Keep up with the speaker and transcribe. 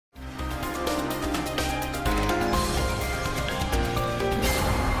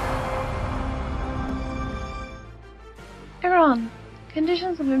Iran.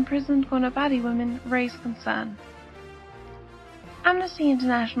 Conditions of imprisoned Gonabadi women raise concern. Amnesty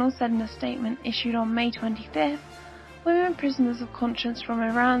International said in a statement issued on May 25th, women prisoners of conscience from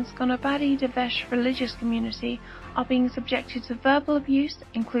Iran's Gonabadi Dervish religious community are being subjected to verbal abuse,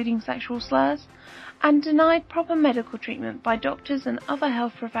 including sexual slurs, and denied proper medical treatment by doctors and other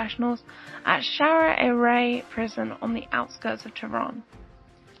health professionals at Shahr-e Rey prison on the outskirts of Tehran.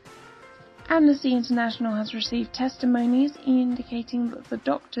 Amnesty International has received testimonies indicating that the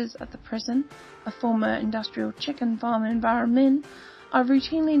doctors at the prison, a former industrial chicken farm in Varamin, are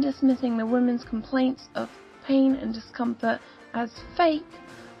routinely dismissing the women's complaints of pain and discomfort as fake,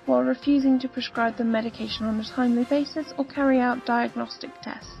 while refusing to prescribe them medication on a timely basis or carry out diagnostic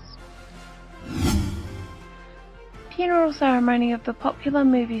tests. Funeral ceremony of the popular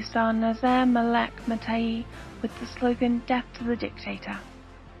movie star Naser Malek Motiei with the slogan "Death to the Dictator."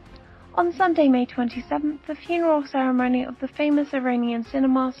 On Sunday, May 27th, the funeral ceremony of the famous Iranian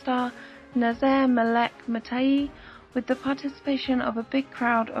cinema star Naser Malek Motiei, with the participation of a big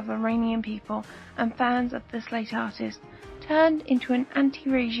crowd of Iranian people and fans of this late artist, turned into an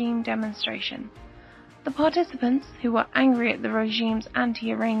anti-regime demonstration. The participants, who were angry at the regime's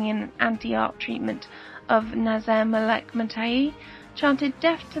anti-Iranian and anti-art treatment of Naser Malek Motiei, chanted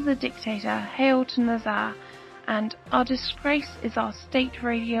 "Death to the Dictator, Hail to Naser," and "Our disgrace is our state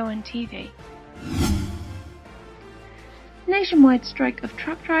radio and TV." Nationwide strike of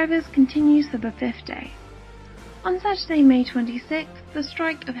truck drivers continues for the 5th day. On Saturday, May 26th, the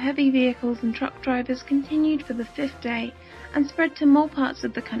strike of heavy vehicles and truck drivers continued for the 5th day and spread to more parts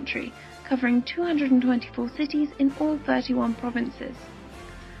of the country, covering 224 cities in all 31 provinces.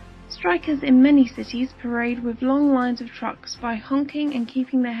 Strikers in many cities parade with long lines of trucks by honking and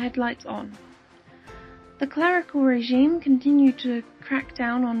keeping their headlights on. The clerical regime continued to crack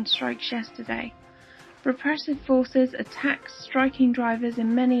down on strikes yesterday. Repressive forces attacked striking drivers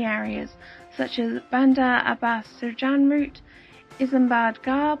in many areas, such as Bandar Abbas Sirjan route, Isambard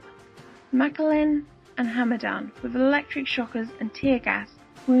Garb, Makalan and Hamadan, with electric shockers and tear gas,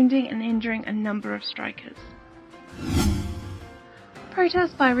 wounding and injuring a number of strikers.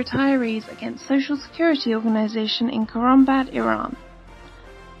 Protests by retirees against Social Security Organization in Gonabadi, Iran.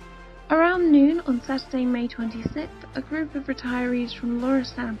 Around noon on Saturday, May 26th, a group of retirees from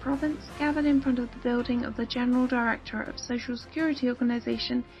Loristan province gathered in front of the building of the General Directorate of Social Security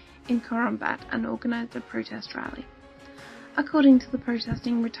Organization in Gonabadi and organized a protest rally. According to the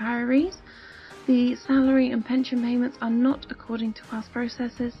protesting retirees, the salary and pension payments are not according to past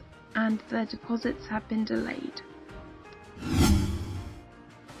processes and their deposits have been delayed.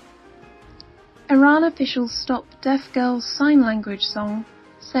 Iran officials stop deaf girl's sign language song,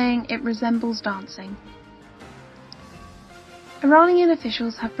 saying it resembles dancing. Iranian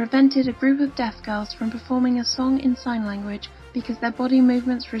officials have prevented a group of deaf girls from performing a song in sign language because their body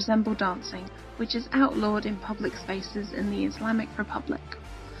movements resemble dancing, which is outlawed in public spaces in the Islamic Republic.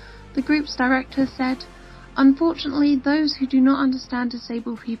 The group's director said, "Unfortunately, those who do not understand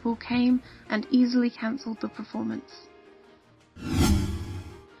disabled people came and easily cancelled the performance."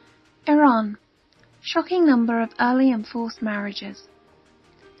 Iran. Shocking number of early and forced marriages.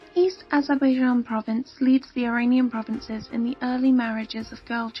 East Azerbaijan province leads the Iranian provinces in the early marriages of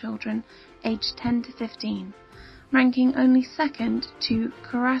girl children aged 10 to 15, ranking only second to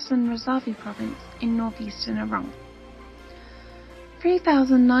Khorasan Razavi province in northeastern Iran.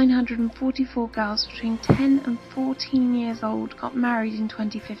 3,944 girls between 10 and 14 years old got married in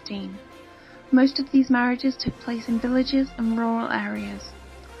 2015. Most of these marriages took place in villages and rural areas.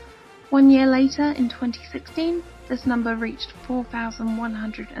 1 year later, in 2016, this number reached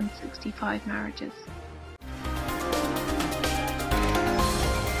 4,165 marriages.